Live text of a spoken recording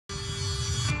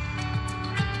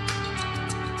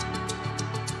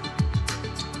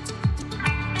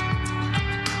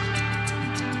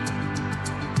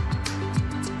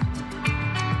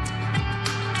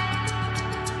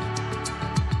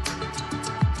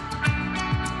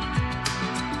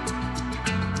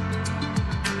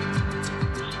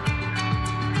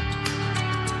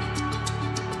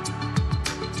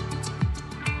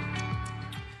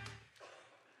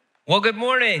Well, good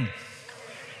morning.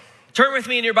 Turn with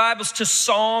me in your Bibles to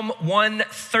Psalm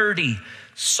 130.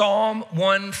 Psalm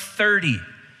 130. If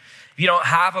you don't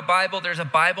have a Bible, there's a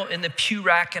Bible in the pew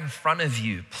rack in front of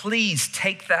you. Please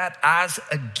take that as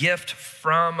a gift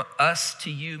from us to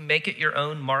you. Make it your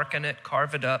own, mark on it,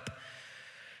 carve it up.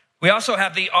 We also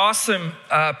have the awesome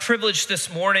privilege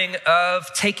this morning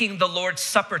of taking the Lord's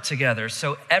Supper together.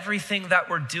 So everything that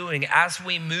we're doing as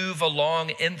we move along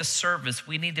in the service,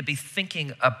 we need to be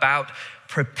thinking about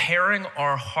preparing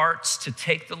our hearts to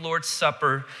take the Lord's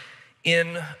Supper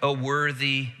in a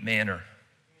worthy manner.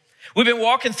 We've been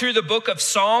walking through the book of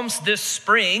Psalms this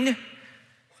spring,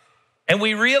 and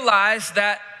we realize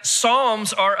that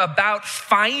Psalms are about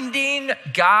finding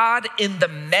God in the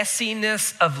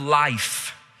messiness of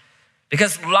life.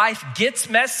 Because life gets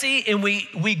messy and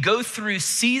we go through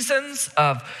seasons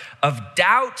of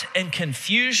doubt and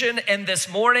confusion. And this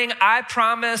morning, I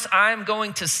promise I'm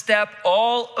going to step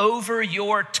all over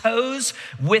your toes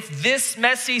with this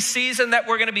messy season that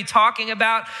we're going to be talking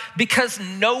about, because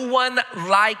no one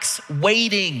likes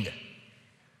waiting.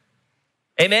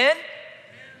 Amen?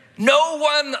 No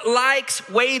one likes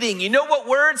waiting. You know what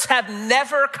words have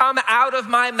never come out of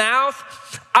my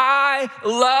mouth? I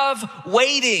love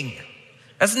waiting.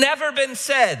 That's never been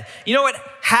said. You know what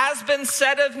has been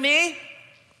said of me?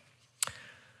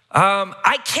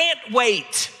 I can't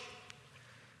wait.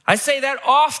 I say that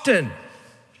often.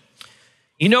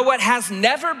 You know what has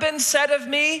never been said of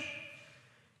me?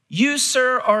 You,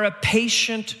 sir, are a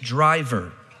patient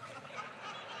driver.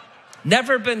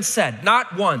 Never been said,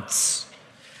 not once.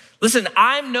 Listen,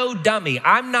 I'm no dummy.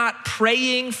 I'm not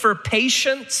praying for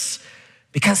patience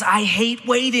because I hate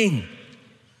waiting.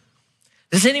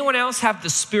 Does anyone else have the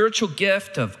spiritual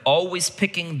gift of always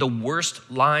picking the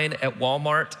worst line at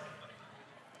Walmart?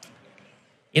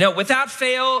 You know, without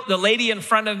fail, the lady in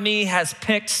front of me has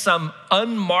picked some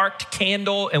unmarked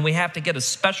candle, and we have to get a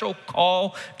special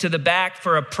call to the back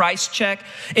for a price check.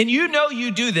 And you know you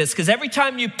do this because every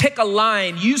time you pick a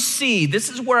line, you see this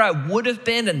is where I would have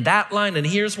been in that line, and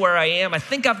here's where I am. I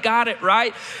think I've got it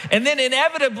right. And then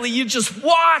inevitably, you just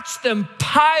watch them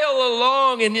pile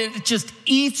along, and it just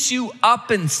eats you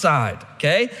up inside,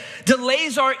 okay?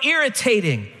 Delays are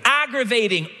irritating,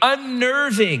 aggravating,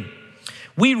 unnerving.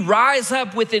 We rise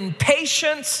up with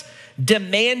impatience,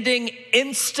 demanding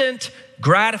instant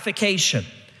gratification.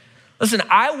 Listen,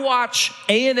 I watch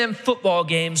A&M football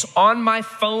games on my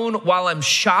phone while I'm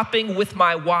shopping with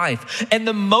my wife. And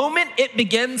the moment it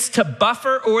begins to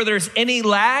buffer or there's any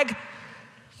lag,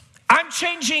 I'm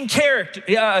changing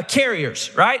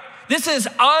carriers, right? This is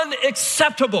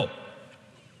unacceptable.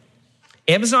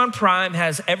 Amazon Prime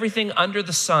has everything under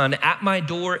the sun at my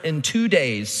door in 2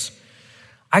 days.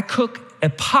 I cook a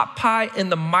pot pie in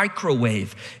the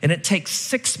microwave, and it takes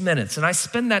 6 minutes. And I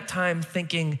spend that time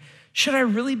thinking, should I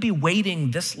really be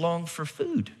waiting this long for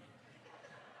food?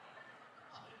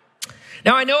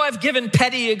 Now, I know I've given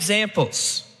petty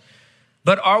examples,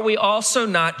 but are we also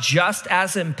not just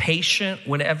as impatient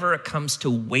whenever it comes to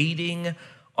waiting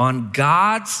on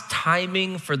God's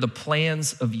timing for the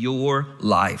plans of your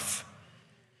life?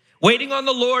 Waiting on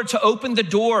the Lord to open the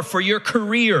door for your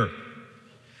career,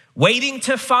 waiting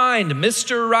to find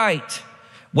Mr. Right,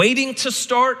 waiting to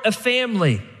start a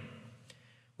family,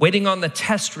 waiting on the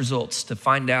test results to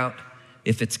find out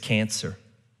if it's cancer,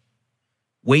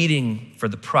 waiting for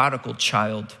the prodigal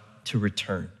child to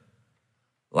return.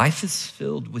 Life is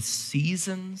filled with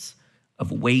seasons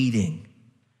of waiting,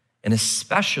 and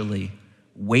especially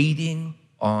waiting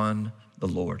on the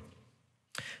Lord.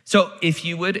 So if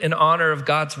you would, in honor of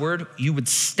God's word, you would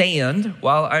stand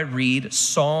while I read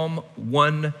Psalm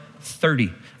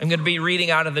 130. I'm going to be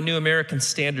reading out of the New American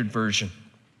Standard Version.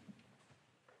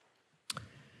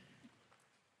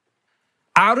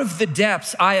 Out of the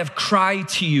depths I have cried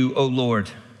to you, O Lord.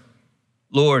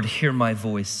 Lord, hear my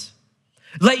voice.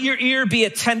 Let your ear be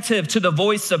attentive to the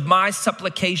voice of my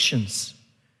supplications.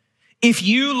 If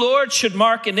you, Lord, should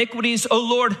mark iniquities, O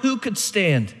Lord, who could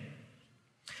stand?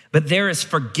 But there is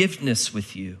forgiveness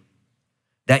with you,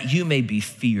 that you may be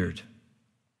feared.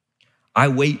 I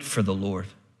wait for the Lord.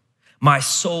 My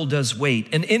soul does wait,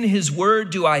 and in his word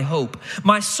do I hope.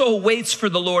 My soul waits for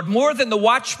the Lord more than the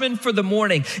watchman for the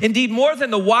morning. Indeed, more than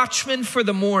the watchman for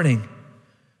the morning.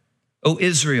 O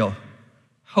Israel,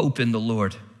 hope in the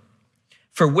Lord.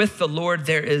 For with the Lord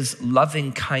there is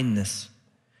loving kindness,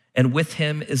 and with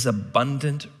him is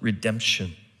abundant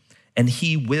redemption, and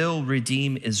he will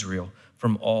redeem Israel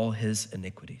from all his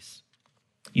iniquities.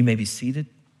 You may be seated.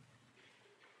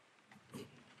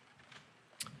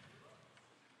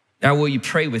 Now, will you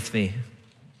pray with me?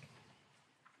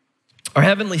 Our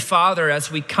Heavenly Father,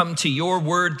 as we come to your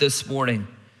word this morning,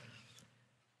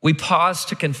 we pause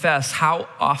to confess how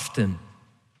often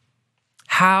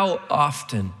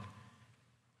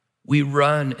we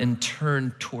run and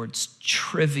turn towards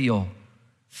trivial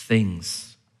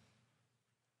things.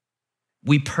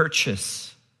 We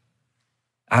purchase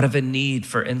out of a need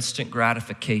for instant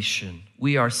gratification.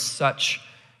 We are such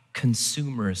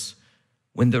consumers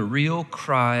when the real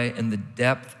cry in the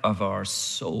depth of our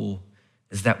soul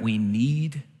is that we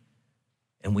need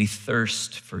and we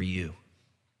thirst for you.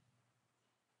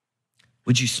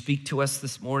 Would you speak to us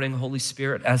this morning, Holy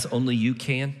Spirit, as only you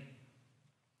can?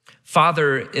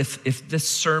 Father, if this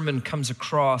sermon comes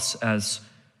across as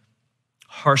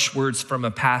harsh words from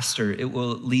a pastor, it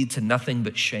will lead to nothing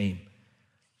but shame.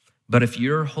 But if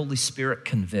your Holy Spirit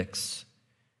convicts,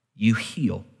 you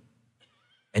heal,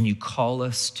 and you call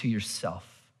us to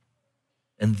yourself,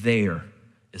 and there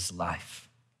is life.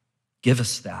 Give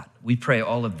us that. We pray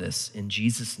all of this in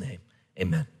Jesus' name,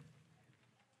 amen.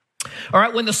 All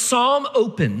right, when the psalm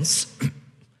opens,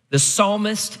 the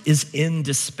psalmist is in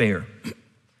despair.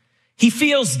 He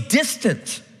feels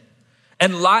distant,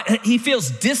 and he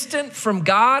feels distant from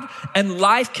God, and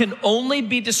life can only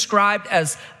be described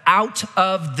as out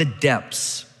of the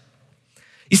depths.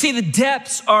 You see, the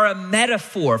depths are a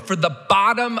metaphor for the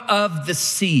bottom of the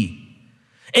sea.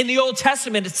 In the Old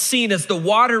Testament, it's seen as the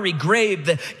watery grave,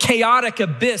 the chaotic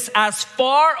abyss, as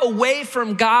far away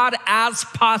from God as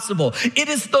possible. It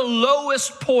is the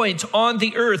lowest point on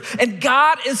the earth, and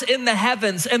God is in the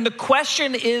heavens. And the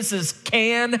question is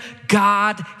can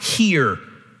God hear?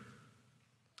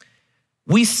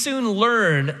 We soon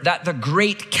learn that the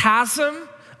great chasm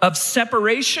of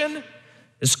separation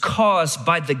is caused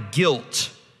by the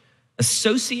guilt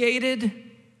associated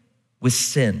with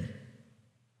sin.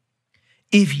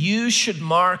 If you should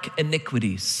mark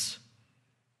iniquities,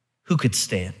 who could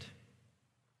stand?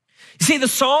 You see, the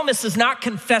psalmist is not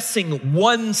confessing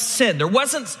one sin. There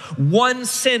wasn't one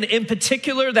sin in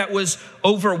particular that was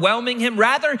overwhelming him.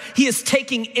 Rather, he is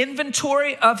taking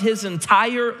inventory of his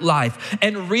entire life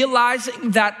and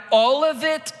realizing that all of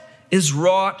it is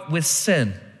wrought with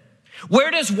sin.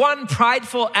 Where does one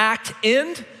prideful act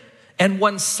end and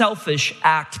one selfish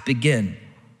act begin?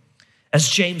 As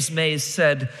James Mays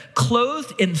said,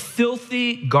 clothed in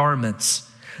filthy garments,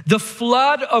 the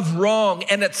flood of wrong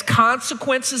and its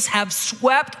consequences have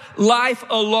swept life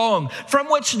along, from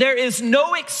which there is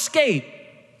no escape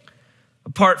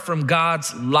apart from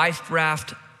God's life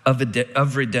raft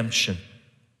of redemption.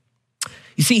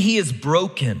 You see, he is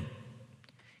broken.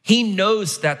 He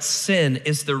knows that sin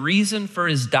is the reason for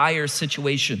his dire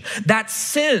situation. That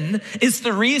sin is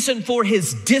the reason for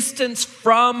his distance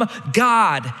from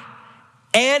God.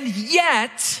 And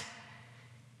yet,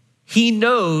 he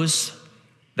knows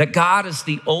that God is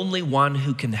the only one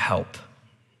who can help.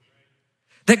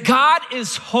 That God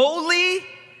is holy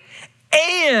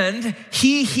and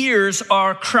he hears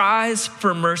our cries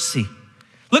for mercy.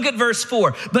 Look at verse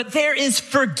 4. But there is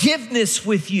forgiveness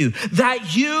with you,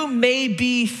 that you may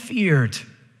be feared.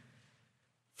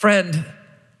 Friend,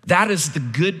 that is the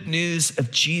good news of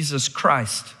Jesus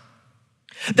Christ.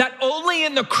 That only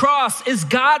in the cross is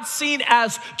God seen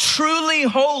as truly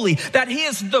holy, that he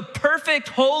is the perfect,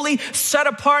 holy, set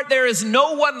apart. There is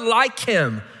no one like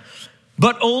him.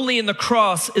 But only in the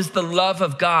cross is the love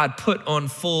of God put on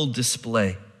full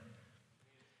display.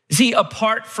 See,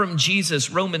 apart from Jesus,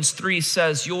 Romans 3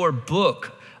 says, your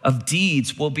book of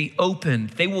deeds will be opened.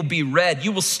 They will be read.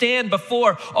 You will stand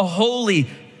before a holy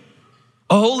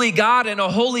God and a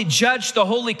holy judge, the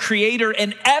holy creator,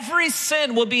 and every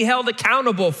sin will be held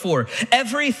accountable for.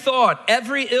 Every thought,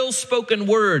 every ill-spoken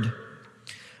word.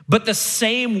 But the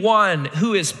same one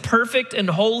who is perfect and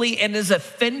holy and is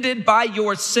offended by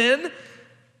your sin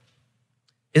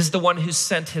is the one who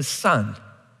sent his son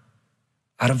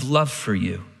out of love for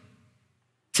you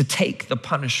to take the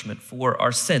punishment for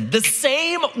our sin. The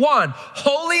same one,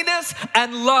 holiness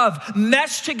and love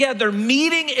meshed together,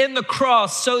 meeting in the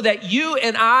cross so that you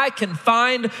and I can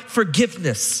find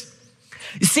forgiveness.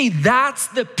 You see, that's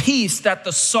the peace that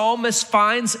the psalmist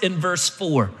finds in verse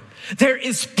 4. There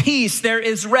is peace, there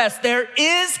is rest, there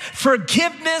is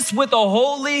forgiveness with a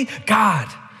holy God.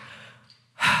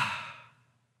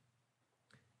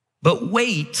 But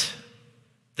wait,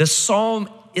 the psalm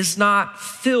is not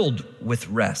filled with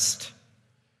rest.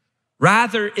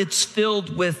 Rather, it's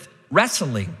filled with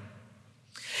wrestling.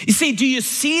 You see, do you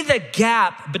see the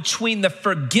gap between the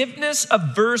forgiveness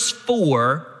of verse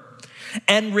 4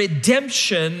 and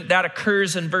redemption that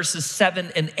occurs in verses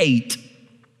 7 and 8?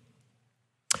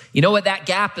 You know what that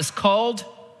gap is called?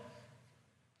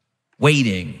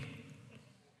 Waiting.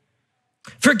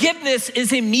 Forgiveness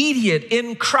is immediate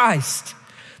in Christ.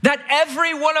 that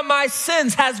every one of my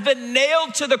sins has been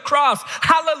nailed to the cross.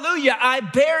 Hallelujah, I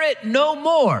bear it no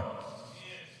more.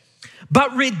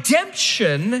 But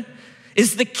redemption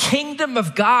is the kingdom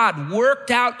of God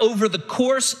worked out over the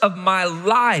course of my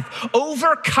life,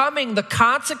 overcoming the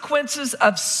consequences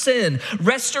of sin,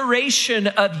 restoration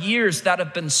of years that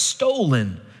have been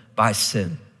stolen by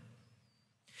sin.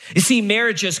 You see,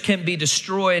 marriages can be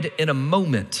destroyed in a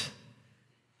moment,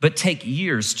 but take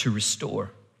years to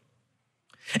restore.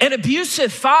 An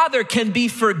abusive father can be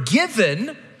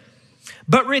forgiven,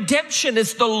 but redemption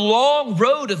is the long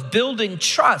road of building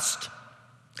trust.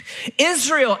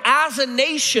 Israel as a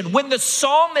nation, when the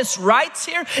psalmist writes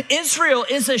here, Israel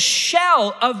is a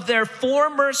shell of their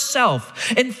former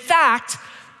self. In fact,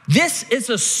 this is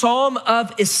a psalm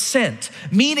of ascent,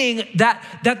 meaning that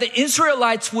the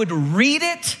Israelites would read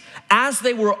it as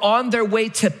they were on their way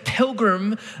to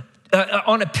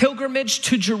on a pilgrimage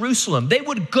to Jerusalem. They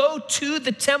would go to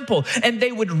the temple and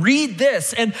they would read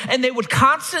this and they would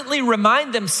constantly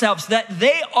remind themselves that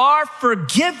they are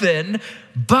forgiven,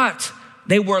 but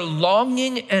they were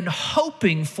longing and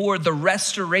hoping for the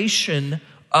restoration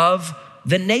of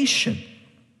the nation,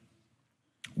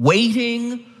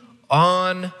 waiting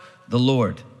on the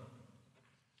Lord.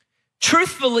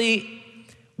 Truthfully,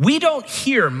 we don't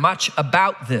hear much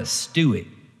about this, do we?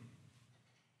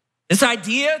 This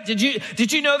idea,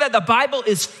 did you know that the Bible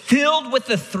is filled with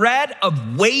the thread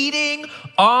of waiting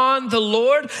on the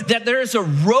Lord? That there is a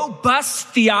robust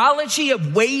theology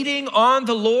of waiting on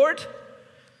the Lord?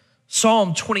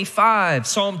 Psalm 25,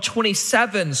 Psalm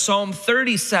 27, Psalm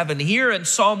 37, here in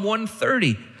Psalm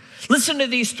 130. Listen to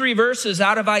these three verses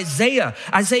out of Isaiah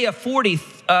 40,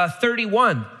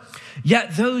 31.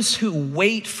 Yet those who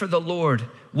wait for the Lord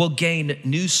will gain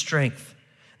new strength.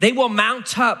 They will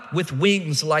mount up with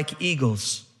wings like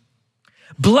eagles.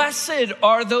 Blessed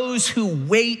are those who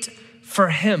wait for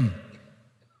him.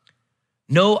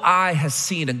 No eye has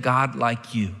seen a God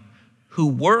like you, who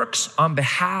works on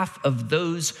behalf of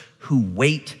those who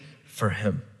wait for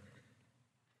him.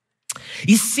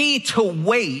 You see, to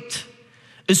wait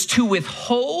is to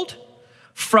withhold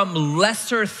from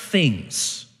lesser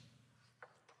things,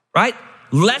 right?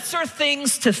 Lesser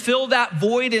things to fill that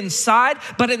void inside,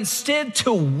 but instead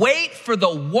to wait for the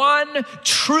one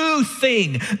true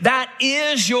thing that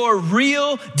is your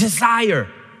real desire.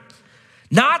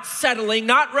 Not settling,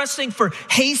 not resting for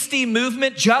hasty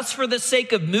movement just for the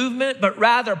sake of movement, but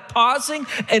rather pausing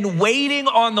and waiting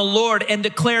on the Lord and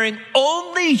declaring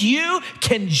only you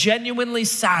can genuinely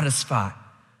satisfy.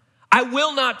 I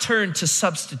will not turn to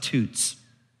substitutes.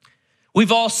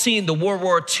 We've all seen the World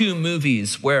War II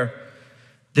movies where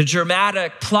the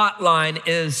dramatic plot line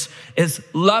is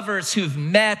lovers who've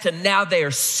met and now they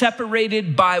are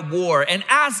separated by war. And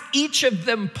as each of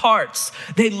them parts,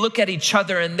 they look at each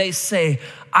other and they say,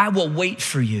 I will wait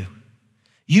for you.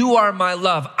 You are my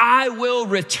love. I will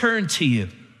return to you.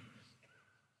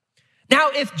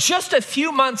 Now, if just a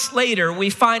few months later we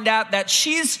find out that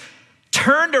she's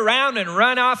turned around and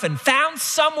run off and found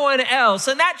someone else,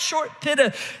 in that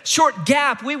short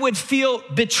gap, we would feel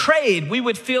betrayed. We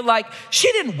would feel like she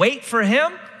didn't wait for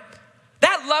him.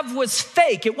 That love was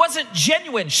fake. It wasn't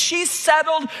genuine. She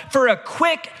settled for a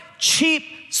quick, cheap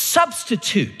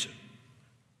substitute.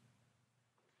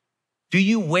 Do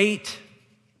you wait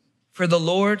for the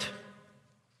Lord?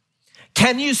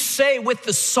 Can you say with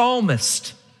the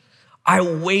psalmist, I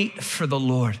wait for the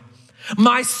Lord?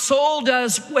 My soul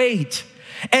does wait,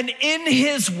 and in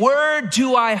his word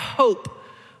do I hope.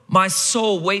 My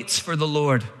soul waits for the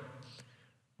Lord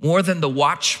more than the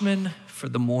watchman for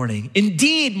the morning.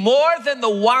 Indeed, more than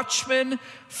the watchman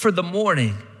for the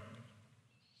morning.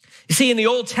 You see, in the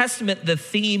Old Testament, the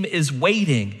theme is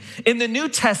waiting. In the New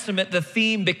Testament, the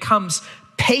theme becomes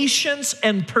patience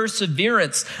and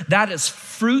perseverance. That is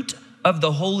fruit of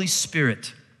the Holy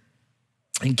Spirit.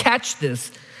 And catch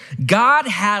this. God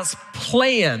has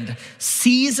planned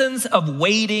seasons of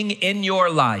waiting in your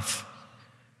life.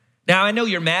 Now, I know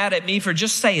you're mad at me for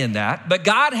just saying that, but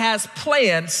God has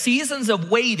planned seasons of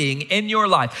waiting in your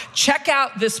life. Check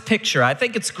out this picture. I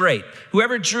think it's great.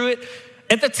 Whoever drew it,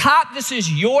 at the top, this is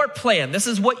your plan. This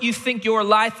is what you think your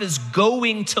life is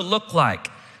going to look like.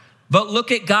 But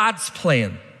look at God's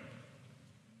plan.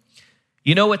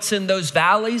 You know what's in those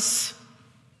valleys?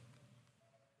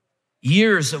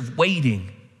 Years of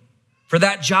waiting for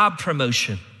that job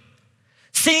promotion.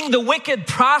 Seeing the wicked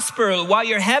prosper while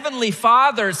your heavenly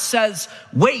Father says,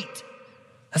 wait.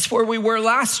 That's where we were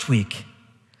last week.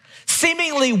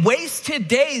 Seemingly wasted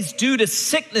days due to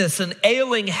sickness and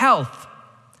ailing health.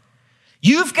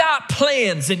 You've got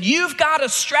plans and you've got a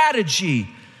strategy,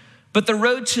 but the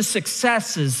road to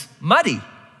success is muddy.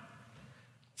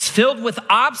 It's filled with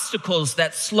obstacles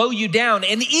that slow you down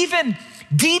and even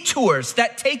detours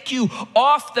that take you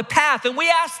off the path. And we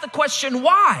ask the question,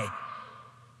 why?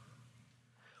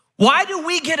 Why do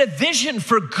we get a vision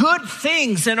for good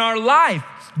things in our life,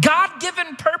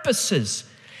 God-given purposes,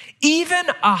 even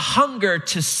a hunger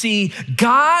to see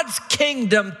God's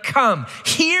kingdom come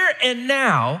here and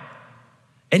now,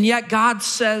 and yet God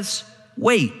says,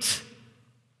 wait.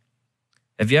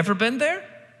 Have you ever been there?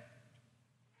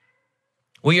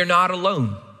 Well, you're not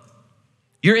alone.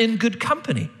 You're in good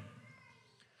company.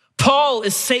 Paul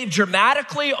is saved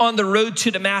dramatically on the road to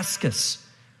Damascus.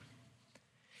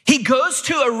 He goes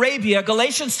to Arabia.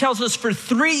 Galatians tells us for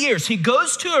 3 years. He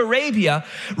goes to Arabia,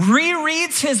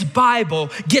 rereads his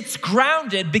Bible, gets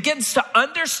grounded, begins to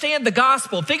understand the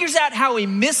gospel, figures out how he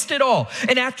missed it all.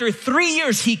 And after 3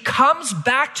 years, he comes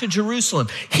back to Jerusalem.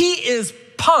 He is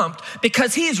pumped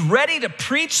because he's ready to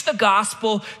preach the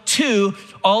gospel to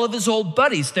all of his old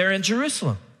buddies there in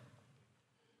Jerusalem.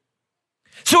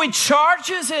 So he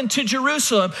charges into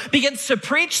Jerusalem, begins to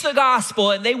preach the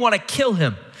gospel, and they want to kill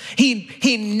him.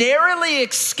 He narrowly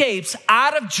escapes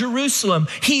out of Jerusalem.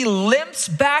 He limps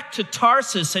back to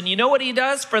Tarsus, and you know what he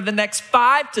does for the next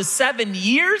 5 to 7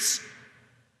 years?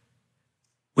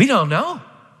 We don't know.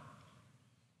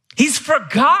 He's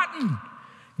forgotten.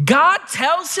 God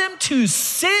tells him to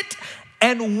sit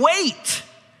and wait.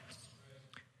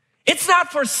 It's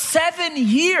not for 7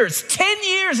 years, 10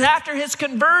 years after his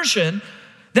conversion,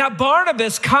 that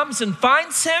Barnabas comes and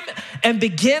finds him and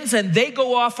begins, and they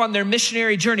go off on their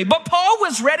missionary journey. But Paul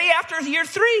was ready after year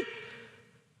 3.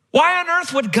 Why on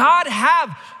earth would God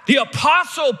have the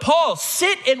apostle Paul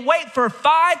sit and wait for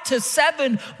 5 to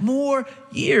 7 more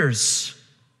years?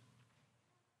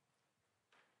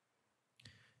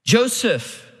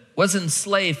 Joseph was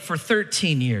enslaved for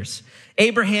 13 years.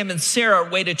 Abraham and Sarah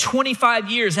waited 25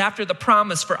 years after the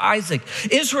promise for Isaac.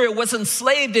 Israel was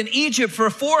enslaved in Egypt for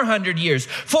 400 years.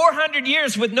 400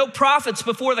 years with no prophets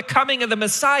before the coming of the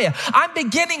Messiah. I'm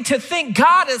beginning to think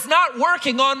God is not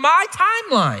working on my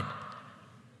timeline.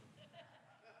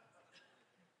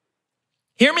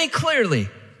 Hear me clearly.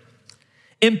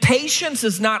 Impatience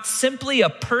is not simply a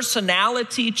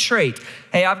personality trait.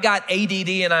 Hey, I've got ADD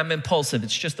and I'm impulsive.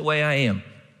 It's just the way I am.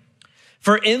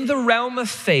 For in the realm of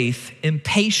faith,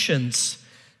 impatience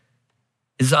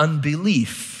is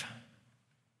unbelief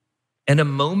and a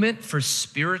moment for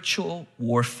spiritual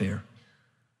warfare.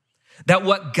 That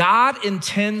what God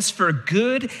intends for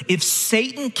good, if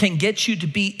Satan can get you to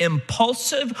be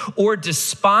impulsive or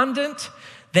despondent,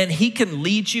 then he can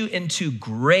lead you into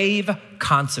grave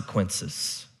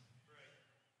consequences.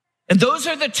 And those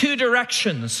are the two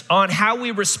directions on how we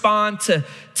respond to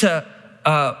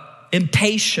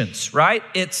impatience, right?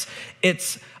 It's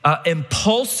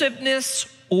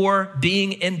impulsiveness or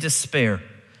being in despair.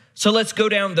 So let's go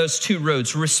down those two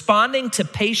roads. Responding to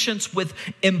patience with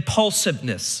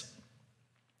impulsiveness.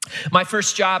 My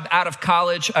first job out of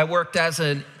college, I worked as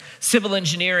a civil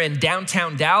engineer in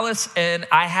downtown Dallas, and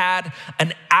I had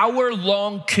an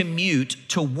hour-long commute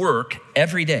to work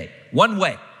every day, one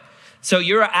way. So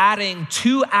you're adding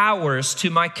 2 hours to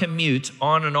my commute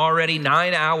on an already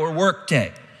 9-hour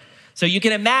workday. So you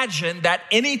can imagine that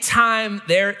anytime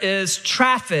there is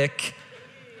traffic,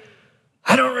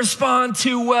 I don't respond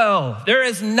too well. There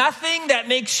is nothing that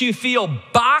makes you feel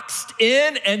boxed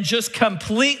in and just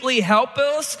completely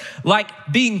helpless like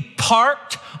being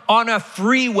parked on a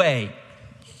freeway.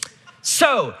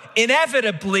 So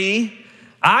inevitably,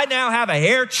 I now have a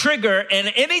hair trigger,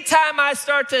 and anytime I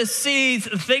start to see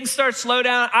things start to slow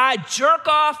down, I jerk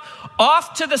off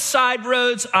to the side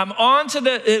roads. I'm on to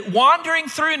the wandering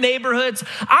through neighborhoods.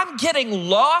 I'm getting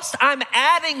lost. I'm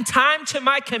adding time to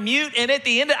my commute, and at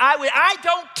the end, I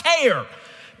don't care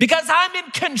because I'm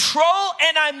in control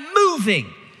and I'm moving.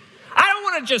 I don't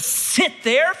want to just sit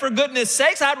there, for goodness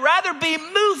sakes. I'd rather be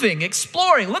moving,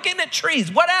 exploring, looking at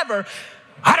trees, whatever.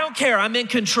 I don't care. I'm in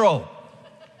control.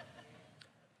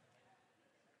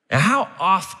 Now, how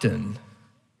often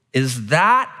is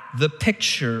that the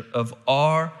picture of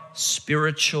our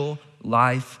spiritual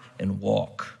life and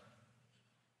walk?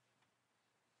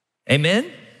 Amen?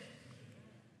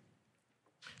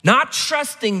 Not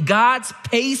trusting God's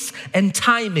pace and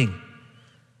timing.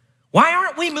 Why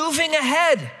aren't we moving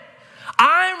ahead?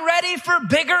 I'm ready for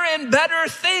bigger and better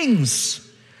things.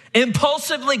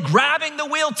 Impulsively grabbing the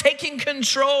wheel, taking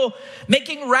control,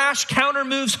 making rash counter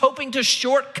moves, hoping to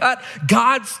shortcut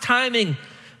God's timing,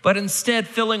 but instead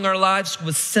filling our lives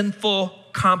with sinful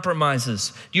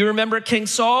compromises. Do you remember King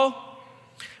Saul?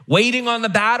 Waiting on the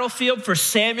battlefield for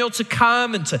Samuel to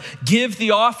come and to give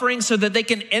the offering so that they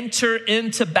can enter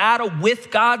into battle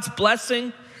with God's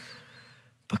blessing.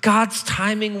 But God's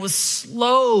timing was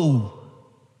slow.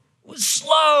 It was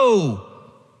slow.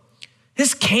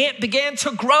 His camp began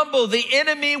to grumble. The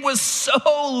enemy was so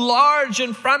large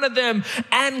in front of them,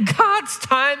 and God's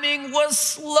timing was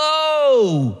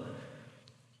slow.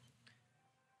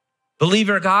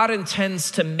 Believer, God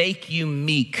intends to make you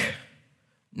meek,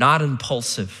 not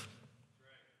impulsive.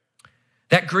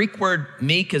 That Greek word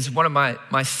meek is one of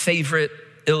my favorite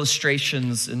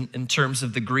illustrations in terms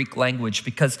of the Greek language,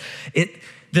 because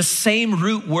the same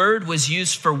root word was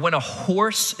used for when a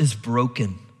horse is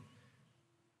broken.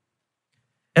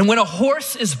 And when a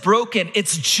horse is broken,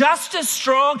 it's just as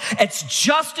strong, it's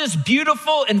just as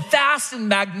beautiful and fast and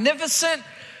magnificent,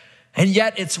 and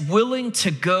yet it's willing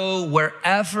to go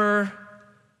wherever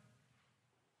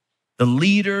the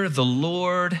leader, the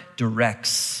Lord,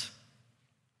 directs.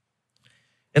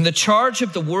 And the charge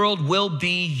of the world will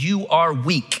be, you are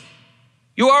weak.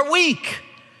 You are weak.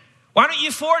 Why don't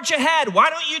you forge ahead? Why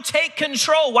don't you take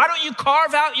control? Why don't you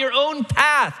carve out your own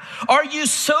path? Are you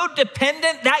so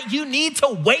dependent that you need to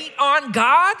wait on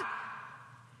God?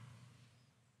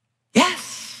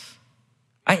 Yes,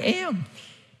 I am.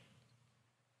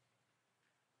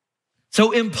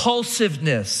 So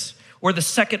impulsiveness, or the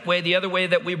second way, the other way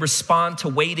that we respond to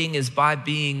waiting is by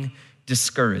being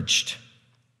discouraged.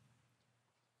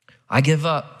 I give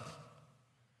up.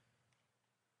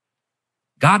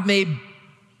 God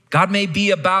may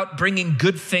be about bringing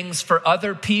good things for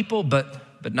other people, but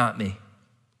not me.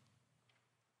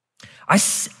 I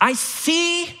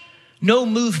see no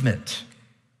movement.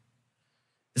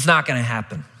 It's not going to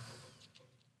happen.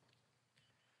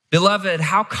 Beloved,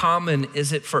 how common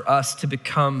is it for us to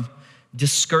become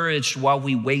discouraged while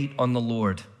we wait on the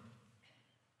Lord?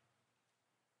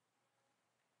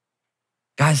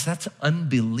 Guys, that's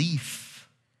unbelief.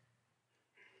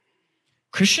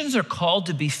 Christians are called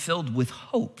to be filled with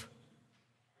hope.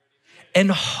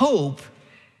 And hope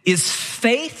is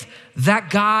faith that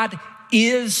God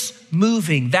is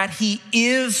moving, that he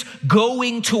is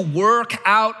going to work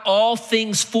out all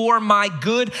things for my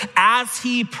good as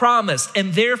he promised.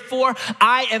 And therefore,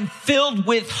 I am filled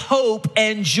with hope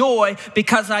and joy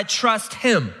because I trust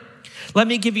him. Let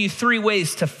me give you 3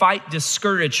 ways to fight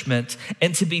discouragement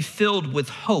and to be filled with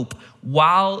hope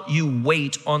while you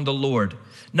wait on the Lord.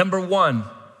 Number 1,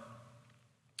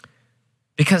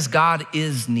 because God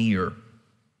is near.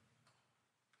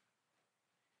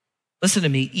 Listen to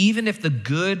me, even if the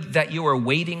good that you are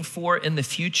waiting for in the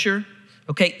future,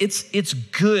 okay, it's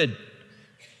good.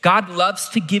 God loves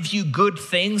to give you good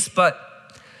things, but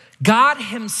God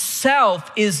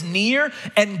himself is near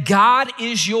and God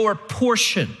is your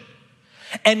portion.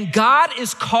 And God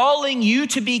is calling you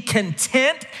to be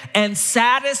content and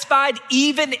satisfied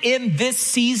even in this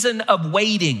season of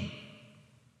waiting.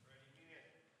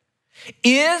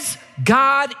 Is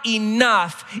God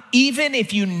enough even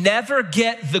if you never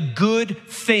get the good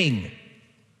thing?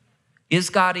 Is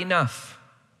God enough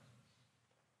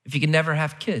if you can never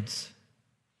have kids?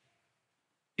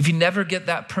 If you never get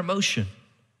that promotion?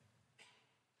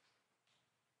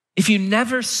 If you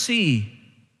never see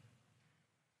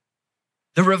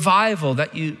the revival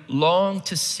that you long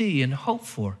to see and hope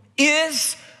for?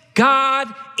 Is God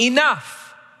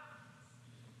enough?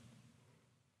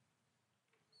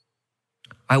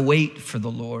 I wait for the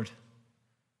Lord.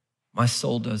 My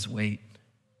soul does wait.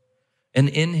 And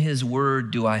in his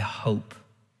word do I hope.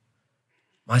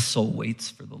 My soul waits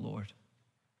for the Lord.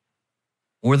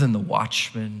 More than the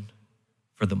watchman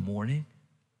for the morning.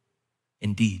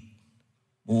 Indeed,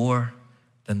 more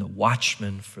than the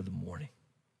watchman for the morning.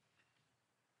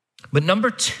 But number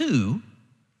 2,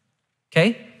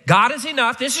 okay, God is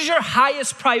enough. This is your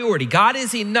highest priority. God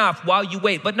is enough while you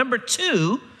wait. But number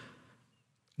 2,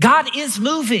 God is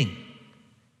moving,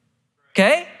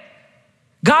 okay?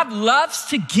 God loves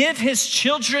to give his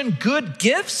children good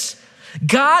gifts.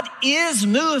 God is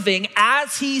moving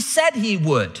as he said he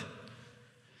would.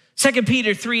 2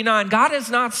 Peter 3:9, God is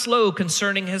not slow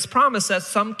concerning his promise, as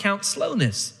some count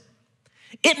slowness.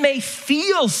 It may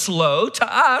feel slow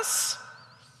to us,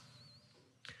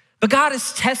 but God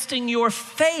is testing your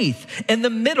faith in the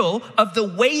middle of the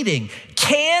waiting.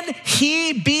 Can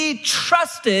he be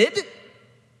trusted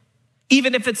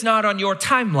even if it's not on your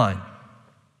timeline?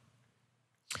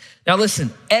 Now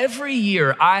listen, every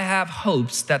year I have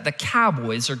hopes that the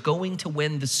Cowboys are going to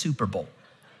win the Super Bowl.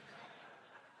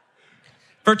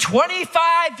 For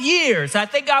 25 years, I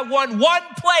think I won one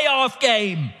playoff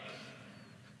game.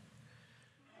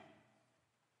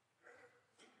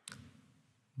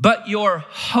 But your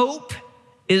hope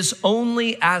is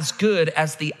only as good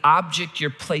as the object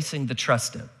you're placing the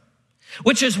trust in.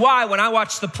 Which is why when I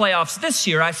watched the playoffs this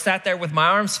year, I sat there with my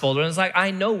arms folded and was like,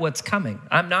 I know what's coming.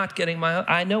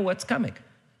 I know what's coming.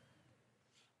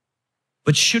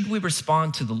 But should we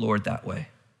respond to the Lord that way?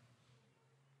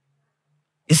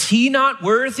 Is he not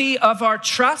worthy of our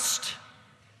trust?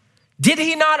 Did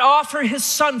he not offer his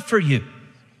son for you?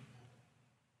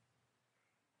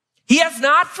 He has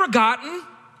not forgotten,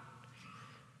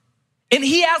 and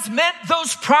he has meant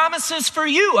those promises for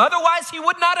you. Otherwise, he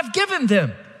would not have given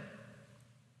them.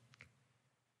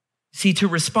 See, to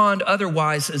respond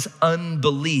otherwise is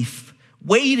unbelief.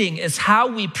 Waiting is how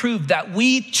we prove that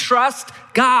we trust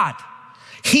God.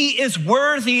 He is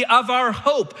worthy of our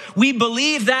hope. We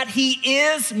believe that he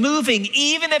is moving,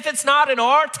 even if it's not in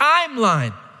our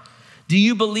timeline. Do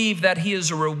you believe that he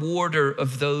is a rewarder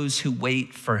of those who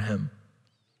wait for him?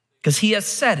 Because he has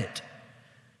said it.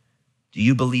 Do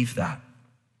you believe that?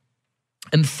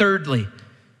 And thirdly,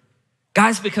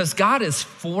 guys, because God is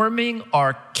forming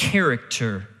our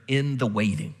character in the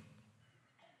waiting.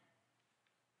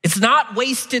 It's not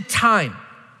wasted time.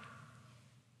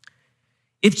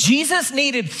 If Jesus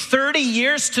needed 30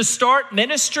 years to start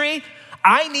ministry,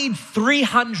 I need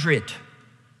 300.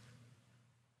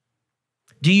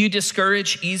 Do you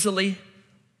discourage easily?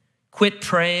 Quit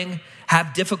praying?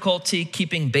 Have difficulty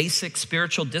keeping basic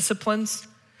spiritual disciplines?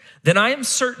 Then I am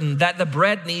certain that the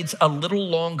bread needs a little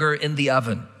longer in the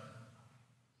oven.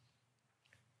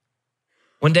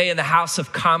 One day in the House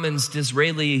of Commons,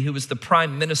 Disraeli, who was the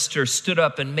prime minister, stood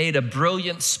up and made a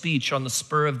brilliant speech on the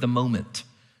spur of the moment.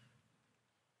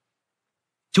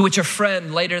 To which a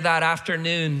friend later that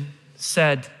afternoon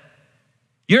said,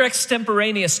 "Your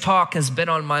extemporaneous talk has been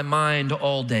on my mind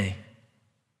all day."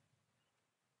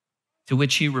 To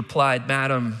which he replied,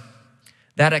 "Madam,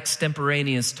 that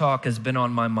extemporaneous talk has been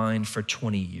on my mind for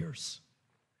 20 years.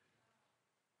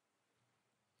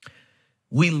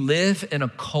 We live in a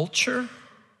culture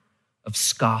of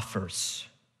scoffers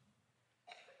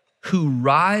who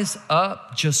rise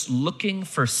up just looking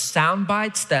for sound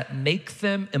bites that make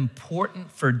them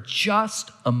important for just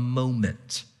a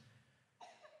moment.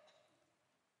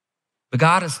 But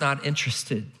God is not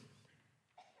interested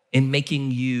in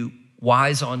making you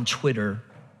wise on Twitter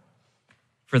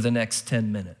for the next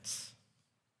 10 minutes.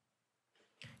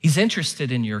 He's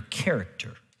interested in your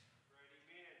character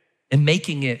and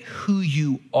making it who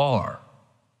you are.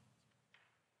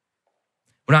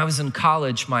 When I was in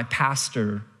college, my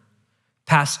pastor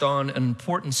passed on an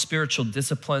important spiritual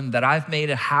discipline that I've made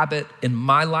a habit in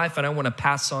my life and I want to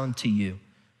pass on to you.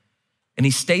 And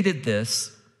he stated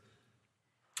this: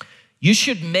 you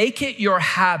should make it your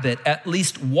habit at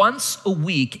least once a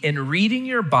week in reading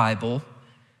your Bible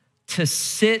to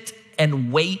sit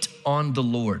and wait on the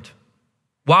Lord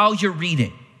while you're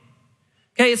reading.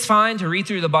 Okay, it's fine to read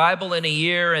through the Bible in a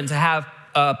year and to have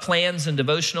plans and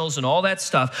devotionals and all that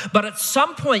stuff. But at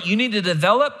some point, you need to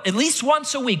develop at least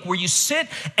once a week where you sit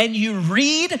and you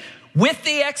read with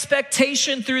the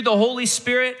expectation through the Holy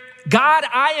Spirit, God,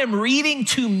 I am reading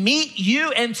to meet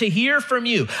you and to hear from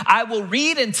you. I will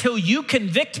read until you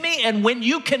convict me, and when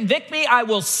you convict me, I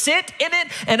will sit in it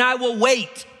and I will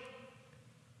wait.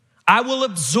 I will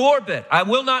absorb it. I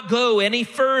will not go any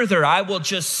further. I will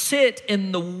just sit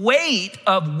in the weight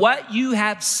of what you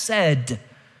have said,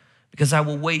 because I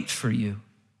will wait for you.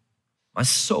 My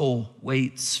soul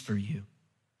waits for you.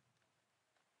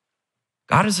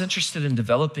 God is interested in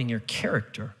developing your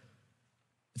character.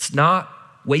 It's not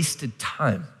wasted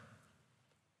time.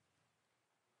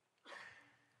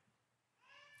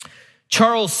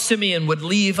 Charles Simeon would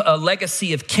leave a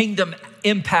legacy of kingdom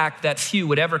impact that few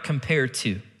would ever compare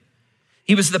to.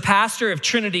 He was the pastor of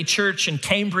Trinity Church in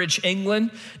Cambridge,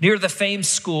 England, near the famed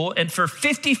school. And for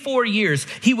 54 years,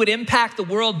 he would impact the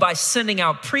world by sending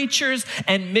out preachers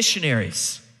and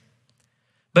missionaries.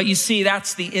 But you see,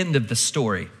 that's the end of the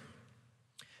story.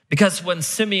 Because when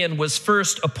Simeon was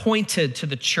first appointed to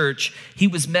the church, he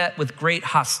was met with great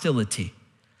hostility.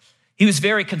 He was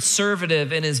very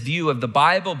conservative in his view of the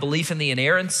Bible, belief in the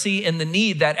inerrancy, and the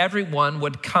need that everyone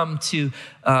would come to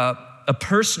a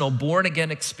personal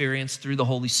born-again experience through the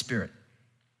Holy Spirit.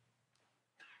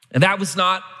 And that was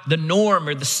not the norm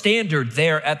or the standard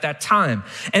there at that time.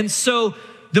 And so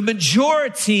the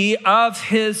majority of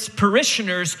his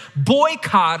parishioners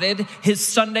boycotted his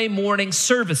Sunday morning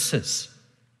services.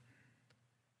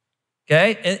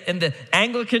 Okay, in the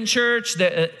Anglican church,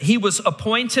 he was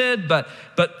appointed, but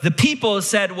the people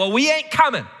said, well, we ain't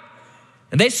coming.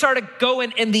 And they started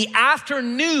going in the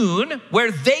afternoon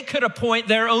where they could appoint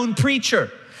their own preacher.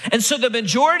 And so the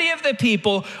majority of the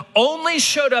people only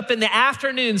showed up in the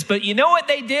afternoons. But you know what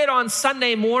they did on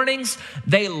Sunday mornings?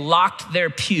 They locked their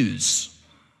pews.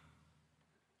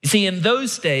 You see, in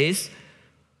those days,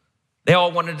 They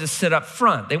all wanted to sit up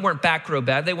front. They weren't back row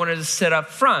bad. They wanted to sit up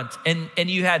front. And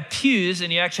you had pews,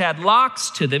 and you actually had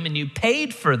locks to them, and you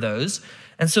paid for those.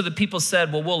 And so the people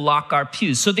said, well, we'll lock our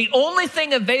pews. So the only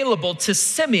thing available to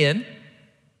Simeon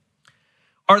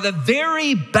are the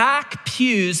very back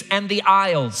pews and the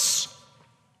aisles.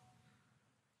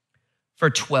 For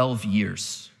 12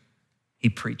 years, he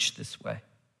preached this way.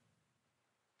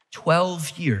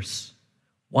 12 years.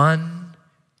 1,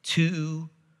 2,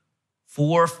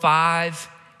 4, 5,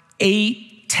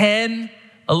 8, 10,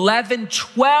 11,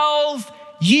 12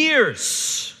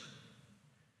 years.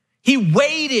 He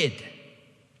waited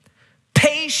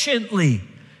patiently,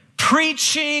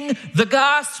 preaching the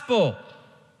gospel,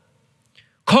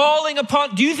 calling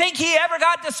upon. Do you think he ever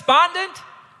got despondent?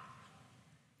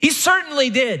 He certainly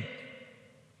did.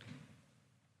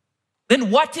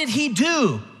 Then what did he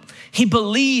do? He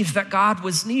believed that God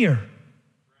was near.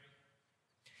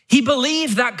 He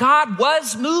believed that God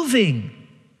was moving,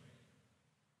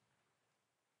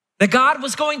 that God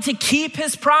was going to keep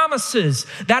his promises,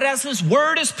 that as his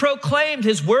word is proclaimed,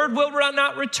 his word will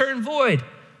not return void.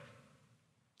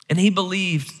 And he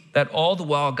believed that all the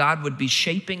while God would be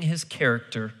shaping his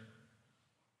character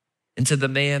into the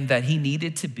man that he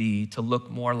needed to be to look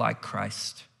more like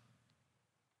Christ.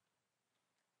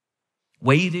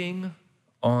 Waiting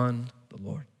on the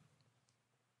Lord.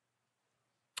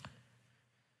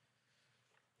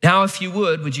 Now, if you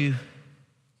would you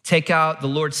take out the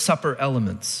Lord's Supper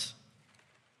elements?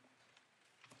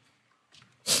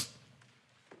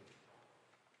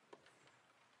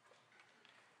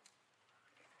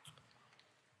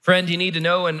 Friend, you need to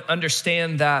know and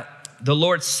understand that the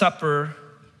Lord's Supper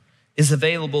is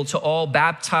available to all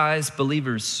baptized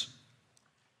believers.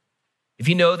 If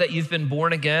you know that you've been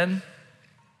born again,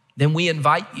 then we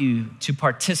invite you to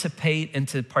participate and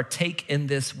to partake in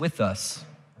this with us.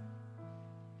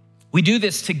 We do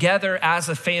this together as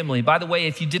a family. By the way,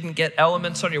 if you didn't get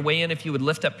elements on your way in, if you would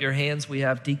lift up your hands, we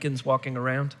have deacons walking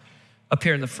around up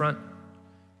here in the front.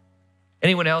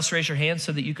 Anyone else, raise your hand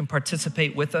so that you can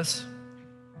participate with us.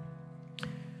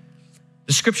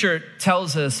 The scripture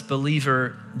tells us,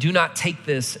 believer, do not take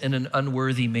this in an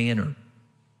unworthy manner.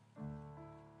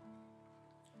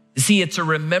 You see, it's a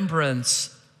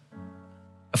remembrance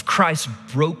of Christ's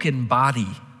broken body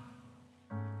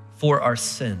for our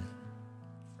sin.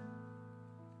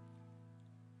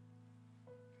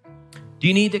 Do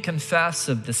you need to confess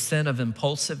of the sin of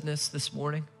impulsiveness this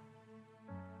morning?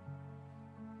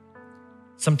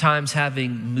 Sometimes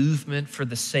having movement for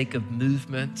the sake of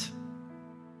movement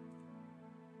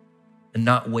and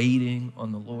not waiting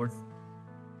on the Lord.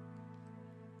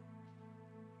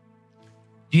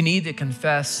 Do you need to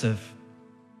confess of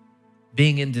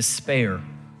being in despair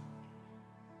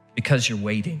because you're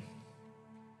waiting?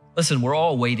 Listen, we're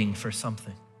all waiting for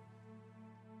something.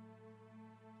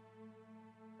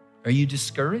 Are you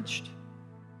discouraged?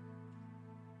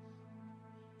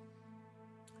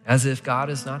 As if God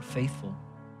is not faithful?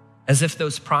 As if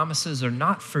those promises are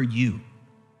not for you,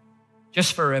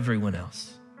 just for everyone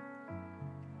else?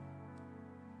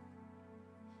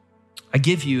 I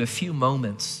give you a few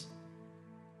moments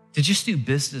to just do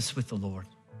business with the Lord.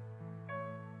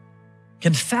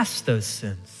 Confess those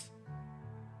sins.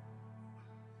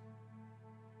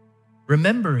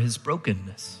 Remember his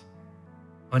brokenness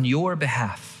on your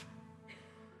behalf.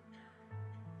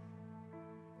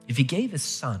 If he gave his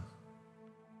son,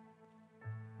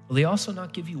 will he also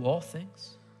not give you all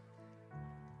things?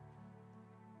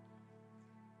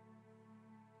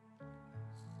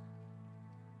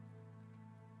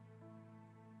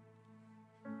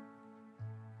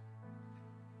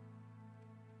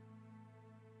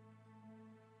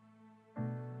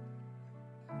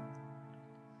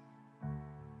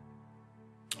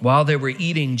 While they were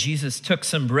eating, Jesus took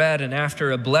some bread, and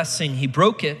after a blessing, he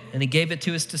broke it and he gave it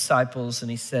to his disciples, and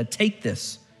he said, "Take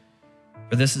this,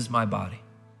 for this is my body."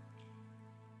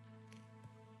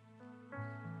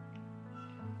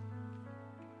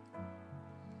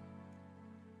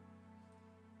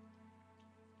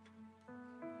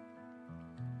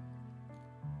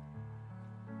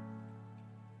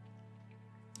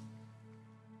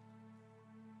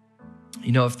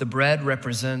 You know, if the bread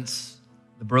represents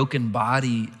the broken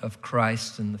body of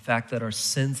Christ and the fact that our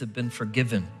sins have been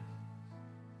forgiven.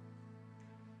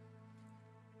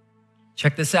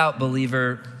 Check this out,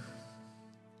 believer.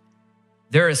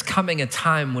 There is coming a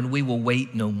time when we will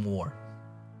wait no more.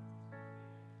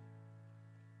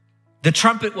 The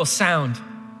trumpet will sound.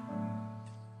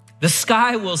 The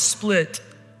sky will split.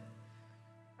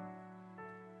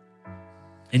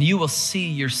 And you will see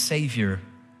your Savior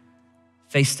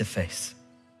face to face.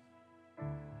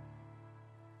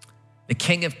 the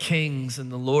King of Kings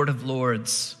and the Lord of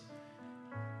Lords,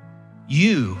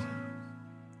 you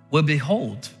will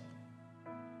behold,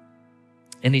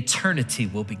 and eternity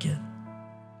will begin.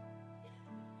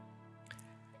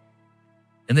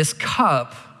 And this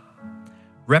cup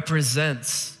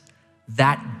represents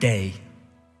that day.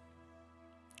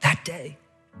 That day.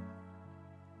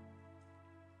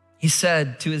 He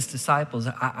said to his disciples,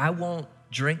 I won't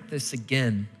drink this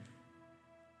again.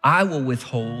 I will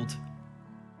withhold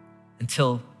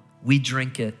until we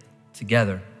drink it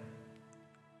together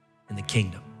in the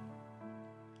kingdom.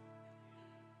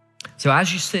 So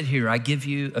as you sit here, I give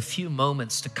you a few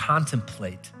moments to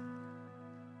contemplate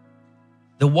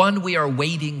the one we are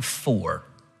waiting for,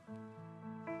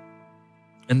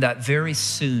 and that very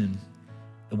soon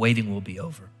the waiting will be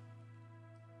over.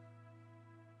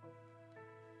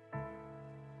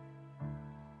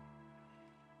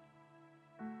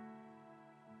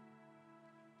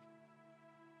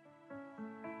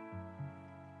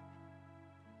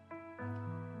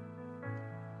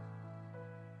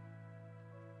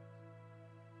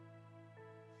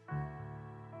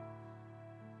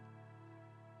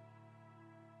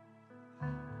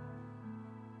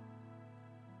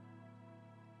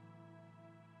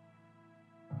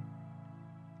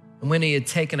 And when he had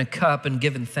taken a cup and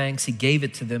given thanks, he gave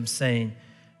it to them, saying,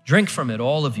 "Drink from it,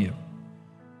 all of you.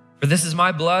 For this is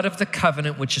my blood of the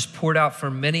covenant, which is poured out for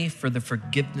many for the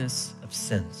forgiveness of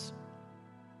sins."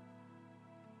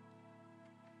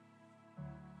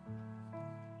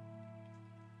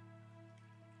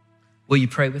 Will you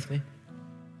pray with me?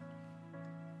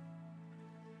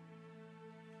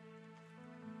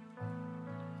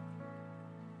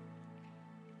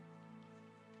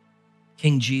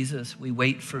 King Jesus, we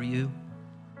wait for you.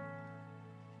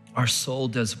 Our soul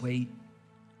does wait.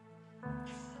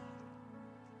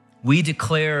 We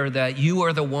declare that you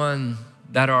are the one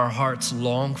that our hearts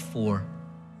long for,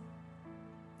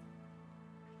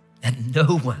 and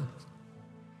no one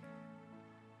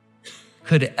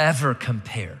could ever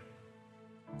compare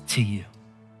to you.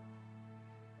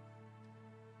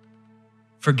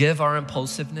 Forgive our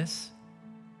impulsiveness.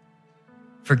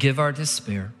 Forgive our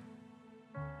despair.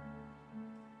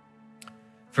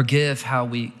 Forgive how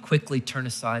we quickly turn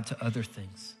aside to other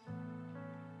things.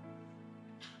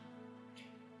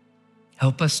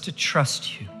 Help us to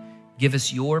trust you. Give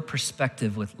us your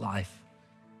perspective with life,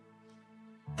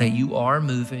 that you are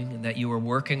moving and that you are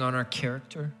working on our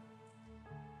character,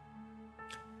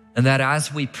 and that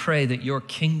as we pray that your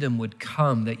kingdom would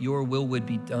come, that your will would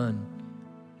be done,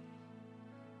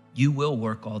 you will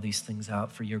work all these things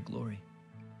out for your glory.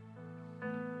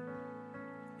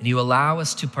 And you allow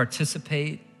us to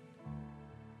participate,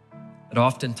 but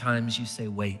oftentimes you say,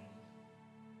 wait.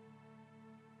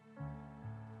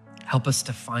 Help us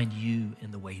to find you in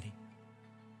the waiting.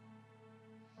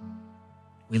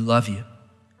 We love you.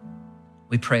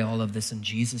 We pray all of this in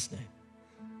Jesus' name.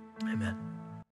 Amen.